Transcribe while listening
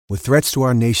With threats to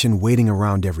our nation waiting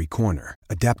around every corner,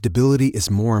 adaptability is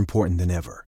more important than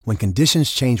ever. When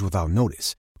conditions change without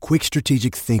notice, quick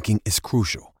strategic thinking is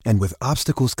crucial. And with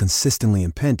obstacles consistently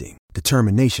impending,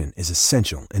 determination is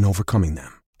essential in overcoming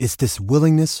them. It's this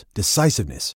willingness,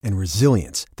 decisiveness, and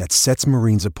resilience that sets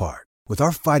Marines apart. With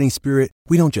our fighting spirit,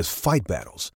 we don't just fight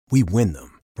battles, we win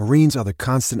them. Marines are the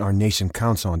constant our nation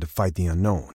counts on to fight the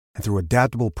unknown. And through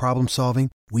adaptable problem solving,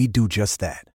 we do just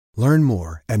that. Learn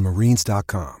more at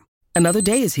marines.com. Another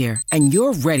day is here, and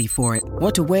you're ready for it.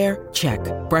 What to wear? Check.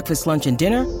 Breakfast, lunch, and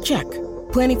dinner? Check.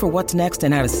 Planning for what's next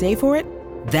and how to save for it?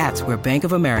 That's where Bank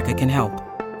of America can help.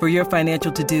 For your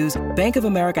financial to-dos, Bank of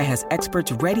America has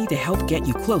experts ready to help get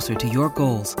you closer to your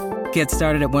goals. Get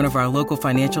started at one of our local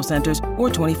financial centers or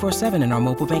 24/7 in our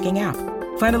mobile banking app.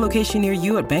 Find a location near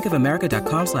you at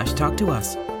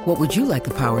bankofamerica.com/talktous. What would you like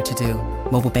the power to do?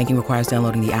 Mobile banking requires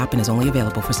downloading the app and is only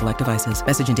available for select devices.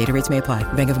 Message and data rates may apply.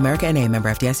 Bank of America N.A., member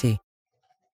FDIC.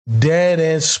 Dead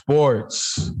End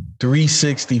Sports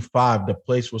 365, the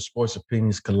place where sports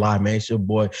opinions collide, man. It's your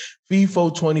boy,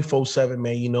 Feefo 24/7,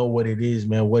 man. You know what it is,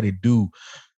 man, what it do.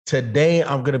 Today,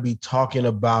 I'm going to be talking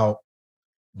about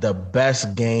the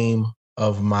best game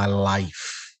of my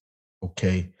life,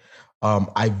 okay?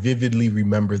 I vividly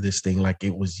remember this thing like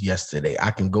it was yesterday. I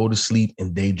can go to sleep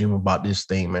and daydream about this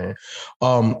thing, man.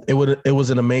 It was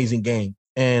an amazing game.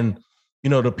 And, you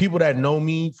know, the people that know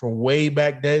me from way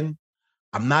back then,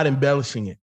 I'm not embellishing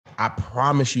it. I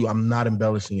promise you I'm not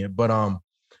embellishing it. But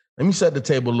let me set the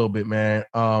table a little bit, man.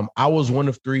 I was one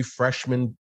of 3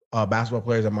 freshman basketball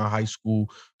players at my high school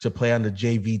to play on the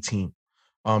JV team.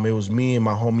 It was me and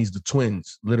my homies, the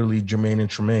twins, literally Jermaine and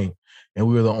Tremaine. And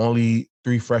we were the only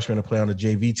 3 freshmen to play on the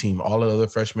JV team. All the other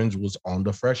freshmen was on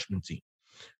the freshman team.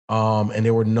 And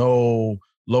there were no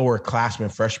lower classmen,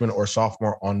 freshmen or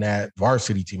sophomore on that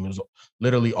varsity team. It was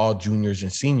literally all juniors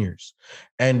and seniors.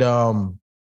 And,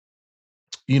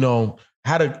 you know,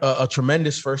 had a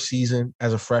tremendous first season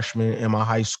as a freshman in my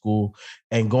high school.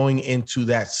 And going into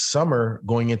that summer,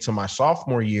 going into my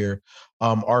sophomore year,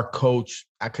 our coach,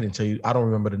 I couldn't tell you, I don't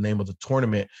remember the name of the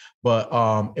tournament, but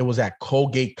it was at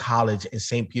Colgate College in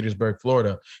St. Petersburg,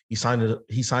 Florida. He signed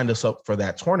us up for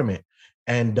that tournament.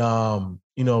 And,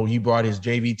 you know, he brought his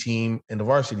JV team and the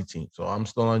varsity team. So I'm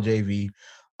still on JV.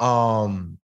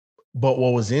 But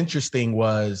what was interesting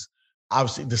was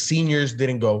obviously the seniors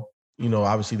didn't go. You know,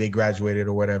 obviously they graduated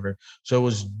or whatever. So it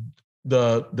was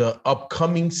the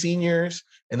upcoming seniors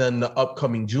and then the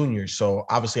upcoming juniors. So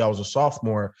obviously I was a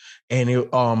sophomore, and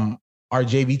our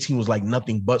JV team was like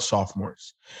nothing but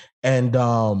sophomores. And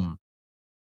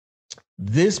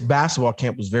this basketball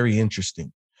camp was very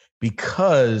interesting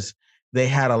because they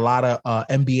had a lot of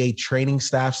NBA training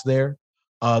staffs there.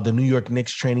 The New York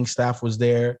Knicks training staff was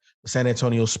there. The San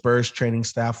Antonio Spurs training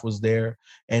staff was there.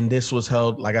 And this was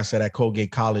held, like I said, at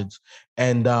Colgate College.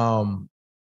 And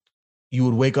you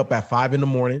would wake up at 5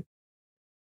 a.m.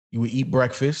 You would eat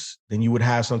breakfast. Then you would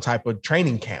have some type of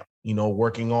training camp, you know,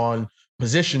 working on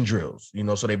position drills, you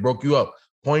know, so they broke you up.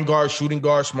 Point guard, shooting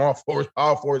guard, small forward,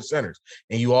 power forward, centers.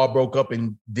 And you all broke up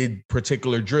and did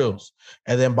particular drills.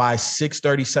 And then by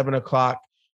 6:30, 7 o'clock,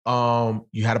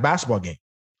 you had a basketball game.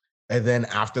 And then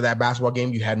after that basketball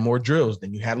game, you had more drills.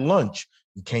 Then you had lunch.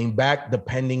 You came back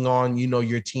depending on, you know,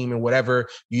 your team and whatever.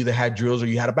 You either had drills or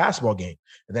you had a basketball game.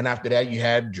 And then after that, you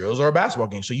had drills or a basketball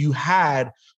game. So you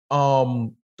had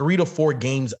 3 to 4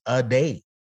 games a day.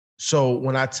 So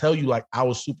when I tell you, like, I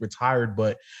was super tired,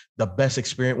 but the best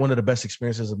experience, one of the best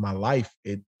experiences of my life,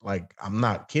 I'm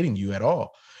not kidding you at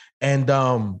all. And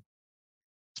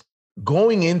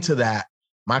going into that,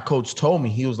 my coach told me,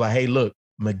 he was like, hey, look,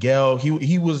 Miguel,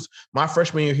 he was my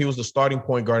freshman year. He was the starting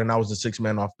point guard, and I was the 6th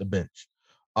man off the bench.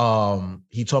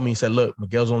 He told me, he said, look,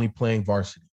 Miguel's only playing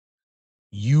varsity.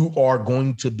 You are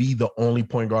going to be the only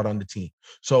point guard on the team.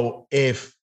 So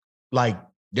if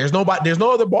there's no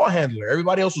other ball handler.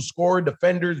 Everybody else was scorer,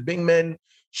 defenders, big men,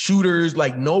 shooters.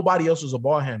 Like nobody else was a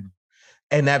ball handler.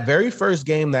 And that very first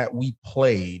game that we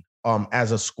played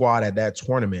as a squad at that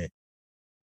tournament,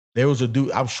 there was a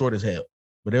dude, I'm short as hell.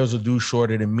 But there was a dude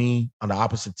shorter than me on the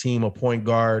opposite team, a point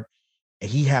guard, and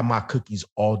he had my cookies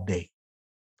all day.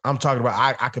 I'm talking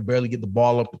about I could barely get the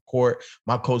ball up the court.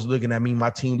 My coach looking at me,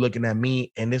 my team looking at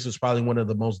me, and this was probably one of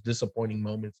the most disappointing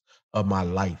moments of my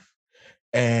life.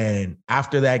 And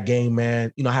after that game,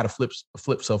 man, you know, I had a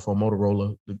flip cell phone,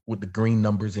 Motorola, with the green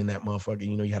numbers in that motherfucker.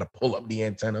 You know, you had to pull up the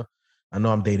antenna. I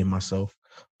know I'm dating myself.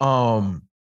 And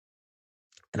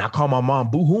I called my mom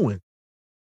boo-hooing.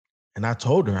 And I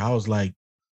told her, I was like,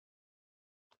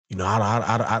 you know,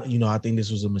 I think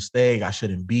this was a mistake. I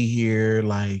shouldn't be here.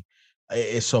 Like,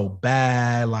 it's so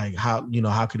bad. Like, how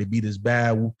could it be this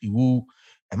bad? Whoopty whoop.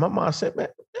 And my mom said, man,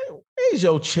 raise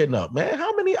your chin up, man.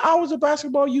 How many hours of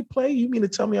basketball you play? You mean to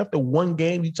tell me after one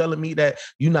game, you telling me that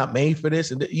you're not made for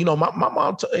this? And, my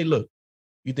mom, hey, look,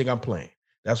 you think I'm playing.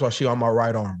 That's why she on my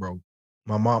right arm, bro.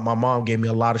 My mom gave me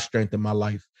a lot of strength in my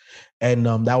life. And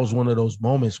that was one of those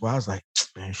moments where I was like,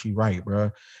 man, she right,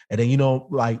 bro. And then,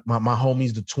 like my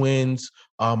homies, the twins,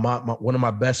 one of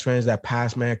my best friends that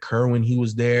passed, man, Kerwin, he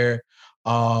was there.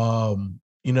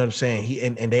 You know what I'm saying? He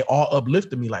and they all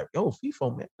uplifted me like, yo,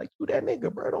 Feefo, man, like you that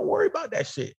nigga, bro. Don't worry about that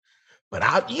shit. But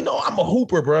I'm a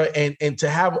hooper, bro. And to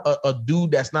have a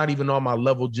dude that's not even on my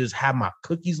level just have my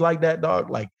cookies like that, dog,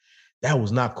 like that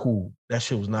was not cool. That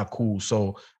shit was not cool.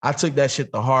 So I took that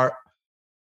shit to heart.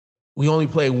 We only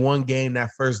played one game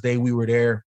that first day we were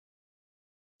there.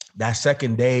 That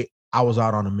second day, I was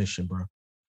out on a mission, bro.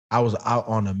 I was out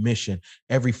on a mission.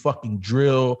 Every fucking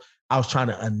drill, I was trying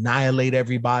to annihilate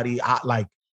everybody. I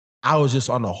was just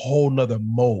on a whole nother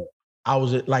mode. I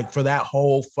was like, for that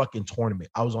whole fucking tournament,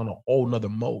 I was on a whole nother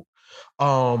mode.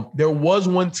 There was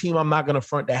one team, I'm not going to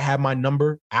front, that had my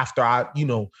number after I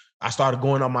started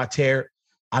going on my tear.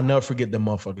 I'll never forget them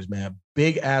motherfuckers, man.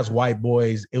 Big ass white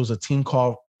boys. It was a team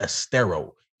called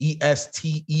Estero,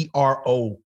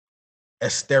 Estero,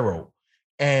 Estero.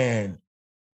 And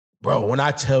bro, when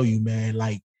I tell you, man,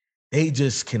 like they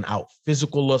just can out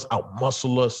physical us, out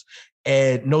muscle us.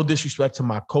 And no disrespect to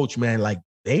my coach, man, like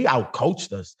they out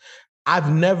coached us.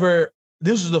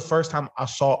 This was the first time I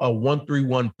saw a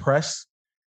 1-3-1 press.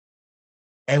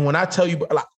 And when I tell you,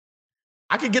 like,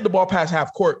 I could get the ball past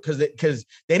half court because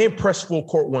they didn't press full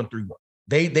court 1-3-1.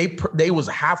 They was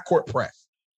a half court press.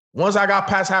 Once I got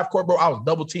past half court, bro, I was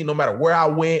double teamed no matter where I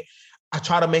went. I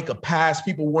try to make a pass.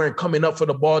 People weren't coming up for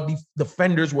the ball.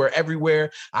 Defenders were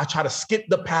everywhere. I try to skip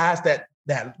the pass that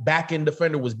back end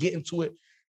defender was getting to it.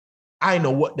 I didn't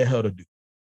know what the hell to do,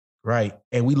 right?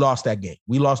 And we lost that game.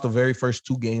 We lost the very first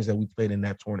 2 games that we played in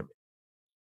that tournament.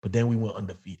 But then we went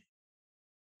undefeated.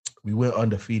 We went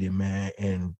undefeated, man.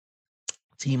 And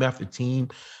team after team,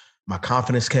 my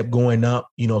confidence kept going up.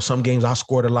 Some games I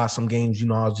scored a lot. Some games, I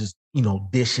was just,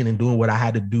 dishing and doing what I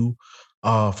had to do.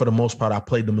 For the most part, I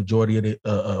played the majority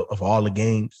of all the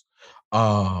games.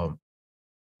 And,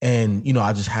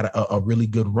 I just had a really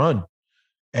good run.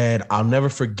 And I'll never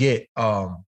forget.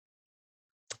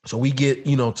 So we get,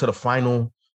 to the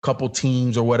final couple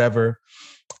teams or whatever.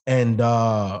 And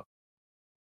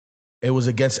it was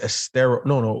against Estero.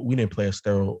 No, we didn't play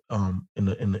Estero in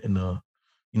the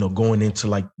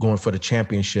going for the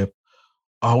championship.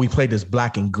 We played this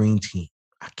black and green team.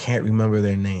 I can't remember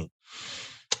their name.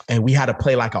 And we had to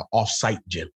play like an off-site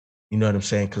gym. You know what I'm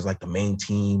saying? Because like the main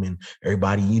team and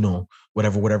everybody,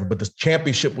 whatever. But the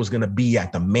championship was going to be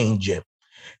at the main gym.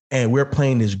 And we're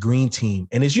playing this green team.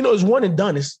 And it's, it's one and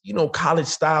done. It's, college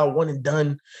style, one and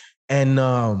done. And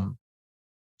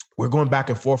we're going back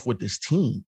and forth with this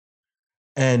team.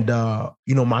 And,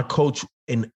 my coach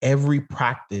in every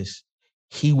practice,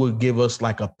 he would give us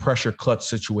like a pressure clutch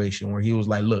situation where he was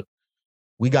like, look,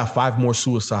 we got 5 more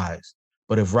suicides.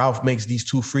 But if Ralph makes these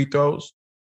 2 free throws,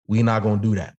 we're not going to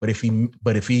do that. But if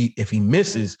he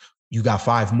misses, you got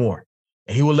 5 more.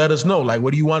 And he will let us know, like,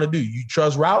 what do you want to do? You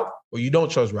trust Ralph or you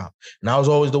don't trust Ralph? And I was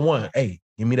always the one, hey,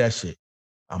 give me that shit.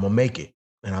 I'm going to make it.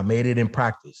 And I made it in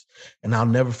practice. And I'll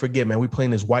never forget, man, we playing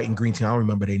this white and green team. I don't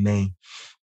remember their name.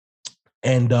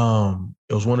 And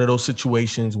it was one of those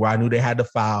situations where I knew they had to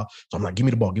foul. So I'm like, give me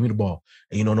the ball.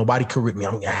 And, nobody could rip me.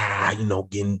 I'm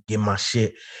getting my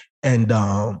shit. And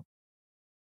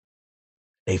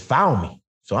they fouled me.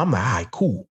 So I'm like, all right,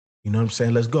 cool. You know what I'm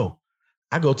saying? Let's go.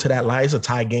 I go to that line. It's a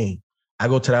tie game. I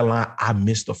go to that line. I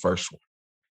missed the first one.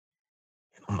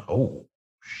 And I'm like, oh,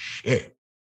 shit.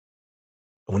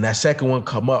 When that second one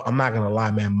come up, I'm not going to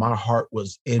lie, man, my heart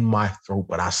was in my throat,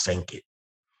 but I sank it.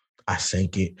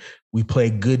 We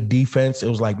played good defense. It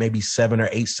was like maybe 7 or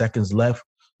 8 seconds left.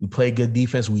 We played good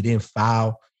defense. We didn't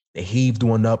foul. They heaved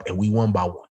one up, and we won by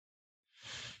 1.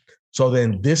 So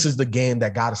then this is the game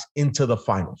that got us into the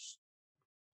finals.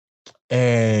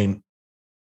 And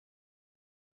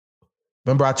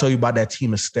remember I told you about that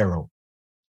team Estero.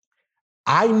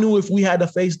 I knew if we had to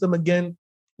face them again,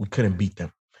 we couldn't beat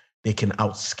them. They can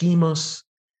out-scheme us.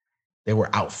 They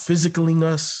were out-physicaling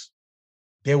us.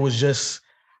 There was just,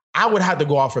 I would have to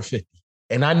go out for 50.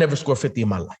 And I never scored 50 in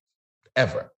my life,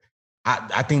 ever.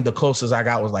 I think the closest I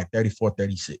got was like 34,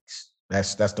 36.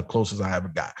 That's the closest I ever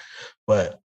got.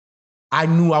 But I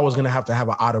knew I was going to have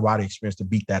an out-of-body experience to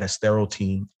beat that Estero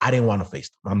team. I didn't want to face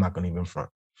them. I'm not going to even front.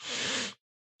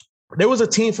 There was a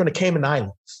team from the Cayman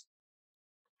Islands.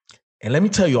 And let me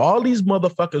tell you, all these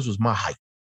motherfuckers was my height.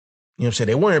 You know what I'm saying?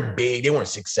 They weren't big. They weren't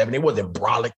 6'7". They wasn't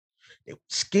brolic. They were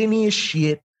skinny as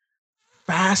shit,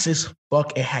 fast as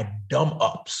fuck and had dumb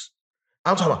ups.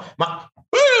 I'm talking about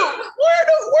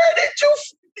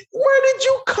where did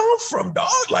you come from, dog?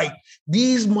 Like,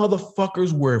 these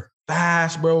motherfuckers were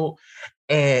fast, bro.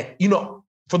 And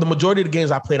for the majority of the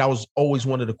games I played, I was always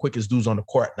one of the quickest dudes on the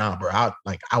court. Nah, bro, I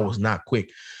was not quick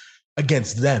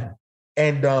against them.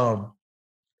 And them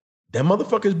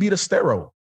motherfuckers beat a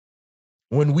Stero.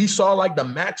 When we saw like the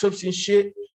matchups and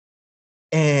shit,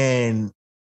 and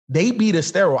they beat a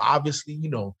Stero, obviously,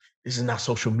 this is not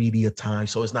social media time,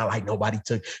 so it's not like nobody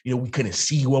took, we couldn't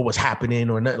see what was happening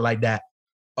or nothing like that.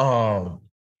 So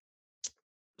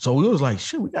we was like,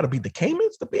 shit, we got to beat the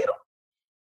Caymans to beat them.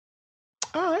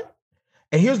 All right.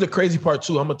 And here's the crazy part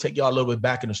too. I'm going to take y'all a little bit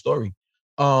back in the story.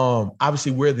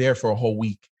 Obviously, we're there for a whole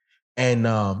week. And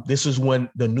this is when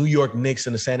the New York Knicks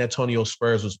and the San Antonio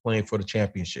Spurs was playing for the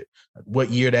championship. What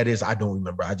year that is, I don't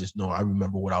remember. I just know I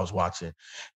remember what I was watching.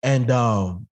 And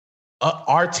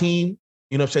our team,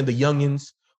 the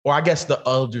youngins, or I guess the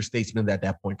elder statesmen at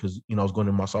that point, because, I was going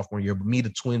in my sophomore year, but me, the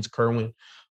twins, Kerwin,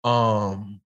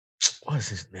 what's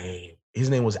his name? His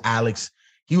name was Alex.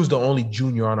 He was the only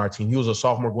junior on our team. He was a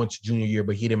sophomore going to junior year,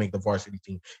 but he didn't make the varsity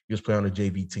team. He was playing on the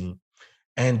JV team.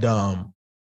 And,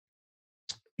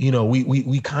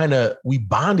 we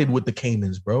bonded with the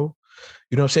Caymans, bro.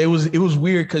 You know what I'm saying? It was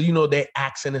weird because, their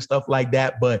accent and stuff like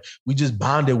that, but we just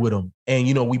bonded with them. And,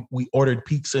 we ordered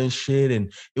pizza and shit,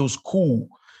 and it was cool.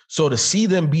 So to see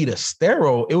them beat a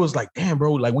Stero, it was like, damn,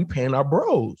 bro, like we paying our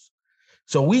bros.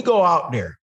 So we go out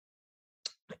there,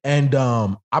 and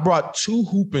I brought 2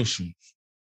 hooping shoes.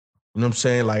 You know what I'm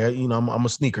saying? Like, I'm a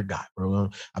sneaker guy, bro.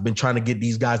 I've been trying to get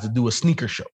these guys to do a sneaker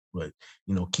show, but,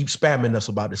 keep spamming us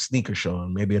about the sneaker show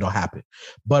and maybe it'll happen.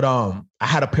 But I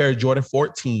had a pair of Jordan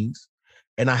 14s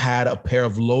and I had a pair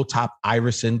of low top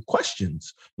Iverson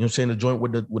Questions. You know what I'm saying? The joint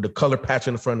with the color patch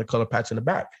in the front and the color patch in the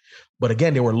back. But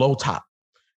again, they were low top.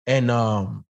 And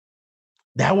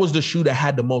that was the shoe that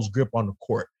had the most grip on the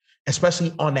court,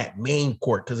 especially on that main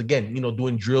court. Because again,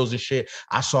 doing drills and shit,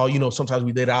 I saw, sometimes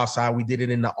we did it outside. We did it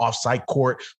in the offsite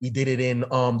court. We did it in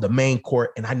the main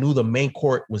court. And I knew the main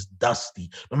court was dusty.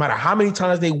 No matter how many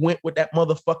times they went with that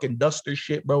motherfucking duster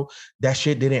shit, bro, that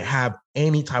shit didn't have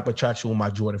any type of traction with my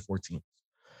Jordan 14.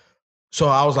 So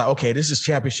I was like, okay, this is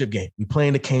championship game. We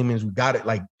playing the Caymans. We got it.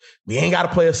 Like, we ain't got to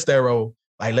play a Stero.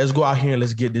 Like, let's go out here and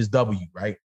let's get this W,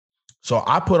 right? So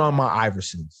I put on my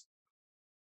Iversons.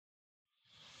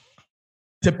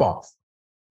 Tip off.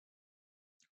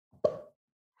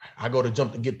 I go to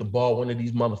jump to get the ball. One of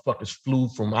these motherfuckers flew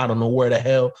from I don't know where the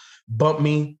hell, bumped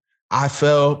me. I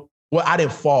fell. Well, I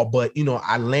didn't fall, but,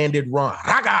 I landed wrong.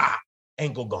 Raga!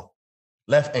 Ankle gone.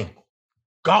 Left ankle.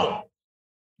 Gone.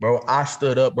 Bro, I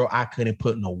stood up, bro. I couldn't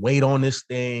put no weight on this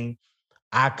thing.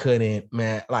 I couldn't,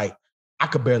 man. Like,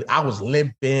 I was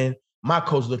limping. My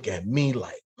coach looked at me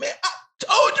like, man, I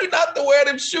told you not to wear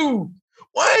them shoes.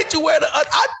 Why ain't you wear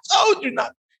I told you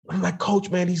not. I'm like,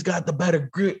 coach, man, he's got the better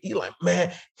grip. He like,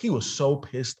 man, he was so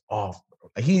pissed off.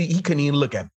 Bro. Like, he couldn't even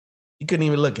look at me. He couldn't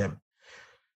even look at me.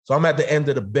 So I'm at the end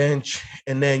of the bench.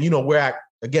 And then, we're at,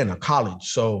 again, a college.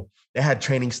 So they had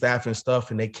training staff and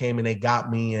stuff, and they came and they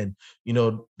got me, and,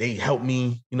 they helped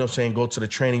me, go to the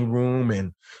training room,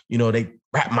 and, they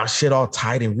wrapped my shit all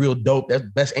tight and real dope. That's the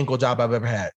best ankle job I've ever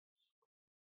had.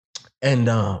 And,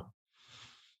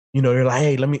 they're like,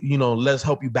 hey, let me, let's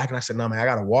help you back. And I said, no, man, I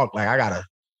got to walk. Like, I got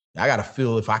to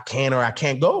feel if I can or I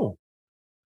can't go.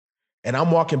 And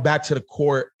I'm walking back to the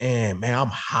court, and, man, I'm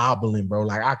hobbling, bro.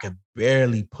 Like, I could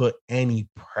barely put any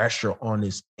pressure on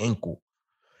this ankle.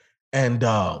 And,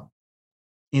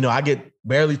 I get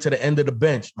barely to the end of the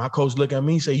bench. My coach looked at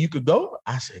me and said, you could go?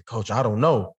 I said, coach, I don't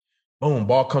know. Boom,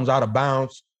 ball comes out of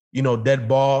bounds, dead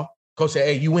ball. Coach said,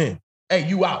 hey, you in. Hey,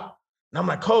 you out. And I'm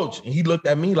like, coach. And he looked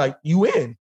at me like, you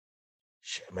in.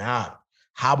 Shit, man, I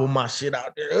hobble my shit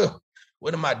out there. Ugh,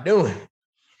 what am I doing?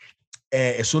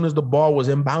 And as soon as the ball was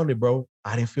inbounded, bro,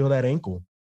 I didn't feel that ankle.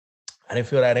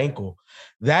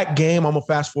 That game, I'm going to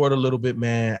fast forward a little bit,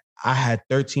 man. I had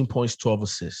 13 points, 12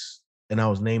 assists, and I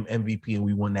was named MVP, and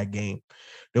we won that game.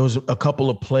 There was a couple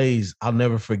of plays I'll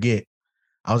never forget.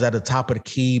 I was at the top of the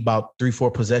key about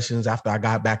 3-4 possessions after I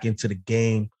got back into the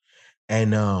game,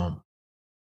 and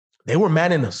they were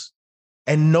manning us.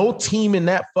 And no team in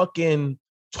that fucking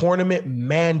tournament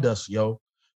manned us, yo,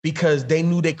 because they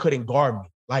knew they couldn't guard me.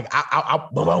 Like, I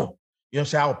boom, boom. You know what I'm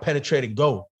saying? I would penetrate and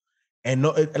go. And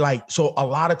so a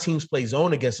lot of teams play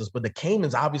zone against us, but the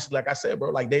Caymans, obviously, like I said, bro,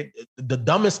 like the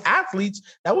dumbest athletes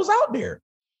that was out there.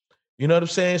 You know what I'm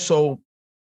saying? So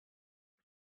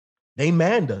they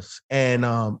manned us. And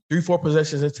 3-4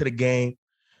 possessions into the game,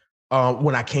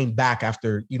 when I came back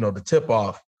after, the tip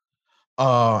off,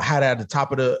 Had it at the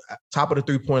top of the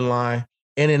 3-point line,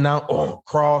 in and out,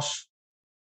 cross.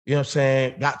 You know what I'm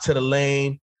saying? Got to the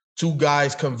lane. 2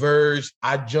 guys converged.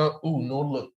 I jumped. Ooh, no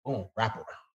look. Boom, wrap around,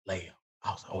 layup.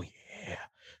 I was like, oh yeah,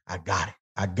 I got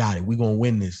it. We're going to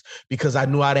win this, because I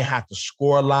knew I didn't have to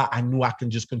score a lot. I knew I can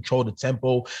just control the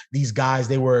tempo. These guys,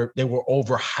 they were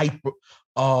over hyper,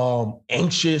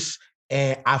 anxious.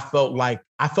 And I felt like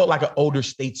an older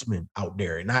statesman out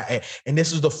there. And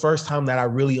this is the first time that I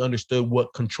really understood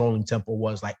what controlling tempo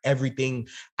was. Like, everything,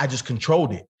 I just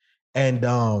controlled it. And,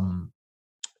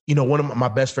 one of my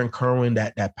best friend, Kerwin,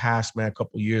 that passed, man, a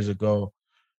couple of years ago,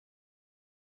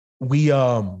 we,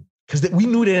 because we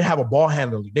knew they didn't have a ball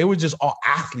handler. They were just all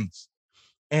athletes.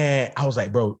 And I was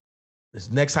like, bro,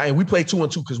 this next time, and we played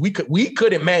 2-on-2 because we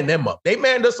couldn't man them up. They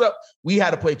manned us up. We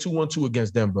had to play 2-on-2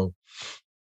 against them, bro.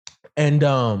 And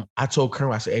I told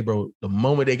Kerwin, I said, hey, bro, the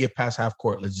moment they get past half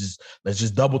court, let's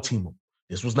just double team them.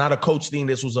 This was not a coach thing.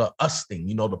 This was a us thing,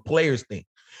 the players thing.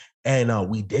 And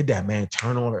we did that, man.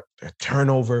 Turnover.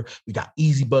 We got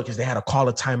easy buckets. They had to call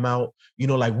a timeout.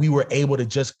 Like, we were able to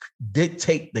just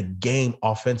dictate the game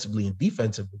offensively and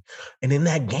defensively. And in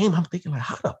that game, I'm thinking, like,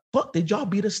 how the fuck did y'all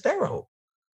beat Estero?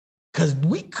 Because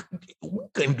we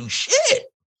couldn't do shit.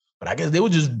 But I guess they were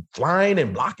just flying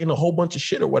and blocking a whole bunch of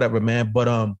shit or whatever, man.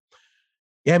 But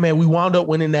yeah, man, we wound up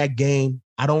winning that game.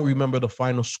 I don't remember the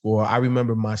final score. I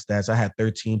remember my stats. I had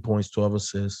 13 points, 12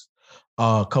 assists,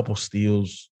 a couple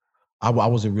steals. I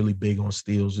wasn't really big on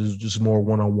steals. It was just more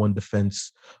one-on-one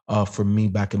defense for me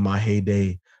back in my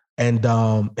heyday. And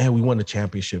we won the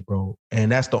championship, bro.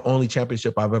 And that's the only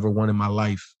championship I've ever won in my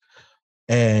life.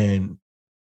 And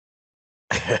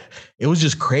it was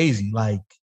just crazy. Like,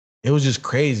 we were just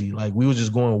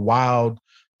going wild.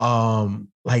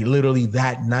 Like, literally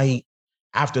that night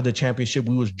after the championship,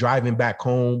 we was driving back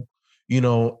home,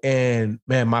 and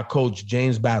man, my coach,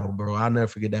 James Battle, bro, I'll never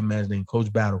forget that man's name,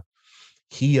 Coach Battle.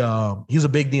 He's a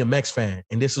big DMX fan.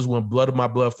 And this is when blood of my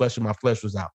blood, flesh of my flesh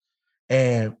was out.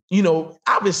 And,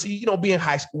 obviously, being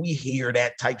high school, we hear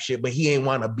that type shit, but he ain't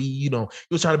want to be, he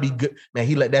was trying to be good. Man,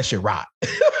 he let that shit rot.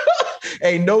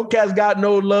 Hey, no cat's got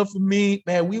no love for me.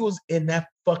 Man, we was in that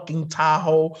fucking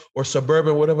Tahoe or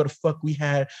Suburban, whatever the fuck we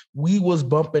had. We was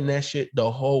bumping that shit the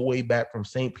whole way back from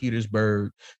St.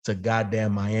 Petersburg to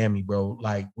goddamn Miami, bro.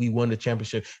 Like, we won the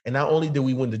championship. And not only did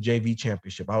we win the JV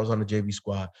championship, I was on the JV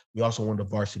squad, we also won the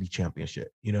varsity championship.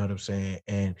 You know what I'm saying?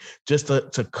 And just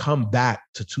to come back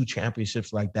to 2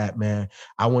 championships like that, man,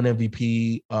 I won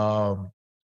MVP.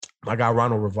 My guy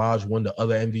Ronald Ravage won the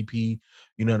other MVP.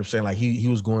 You know what I'm saying? Like, he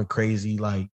was going crazy.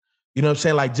 Like, you know what I'm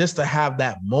saying? Like, just to have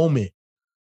that moment,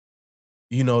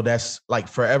 that's like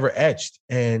forever etched.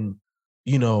 And,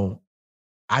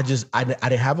 I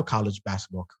didn't have a college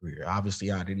basketball career.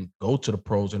 Obviously, I didn't go to the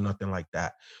pros or nothing like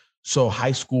that. So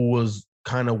high school was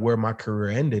kind of where my career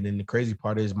ended. And the crazy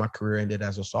part is my career ended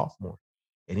as a sophomore.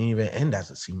 It didn't even end as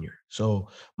a senior. So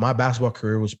my basketball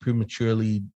career was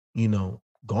prematurely,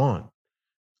 gone.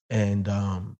 And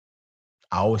I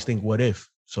always think, what if?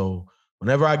 So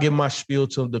whenever I give my spiel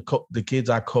to the kids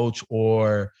I coach,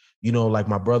 or, like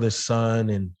my brother's son,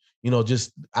 and,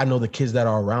 just I know the kids that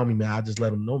are around me, man, I just let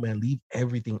them know, man, leave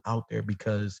everything out there,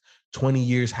 because 20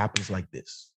 years happens like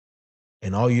this.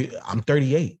 And I'm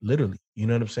 38, literally, you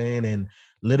know what I'm saying? And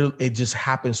literally, it just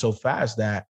happened so fast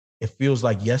that it feels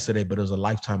like yesterday, but it was a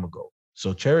lifetime ago.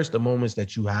 So cherish the moments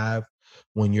that you have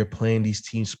when you're playing these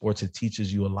team sports. It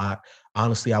teaches you a lot.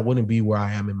 Honestly, I wouldn't be where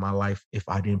I am in my life if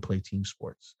I didn't play team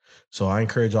sports. So I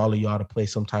encourage all of y'all to play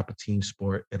some type of team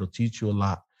sport. It'll teach you a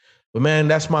lot. But man,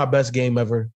 that's my best game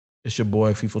ever. It's your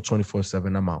boy, Feefo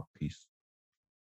 24/7. I'm out. Peace.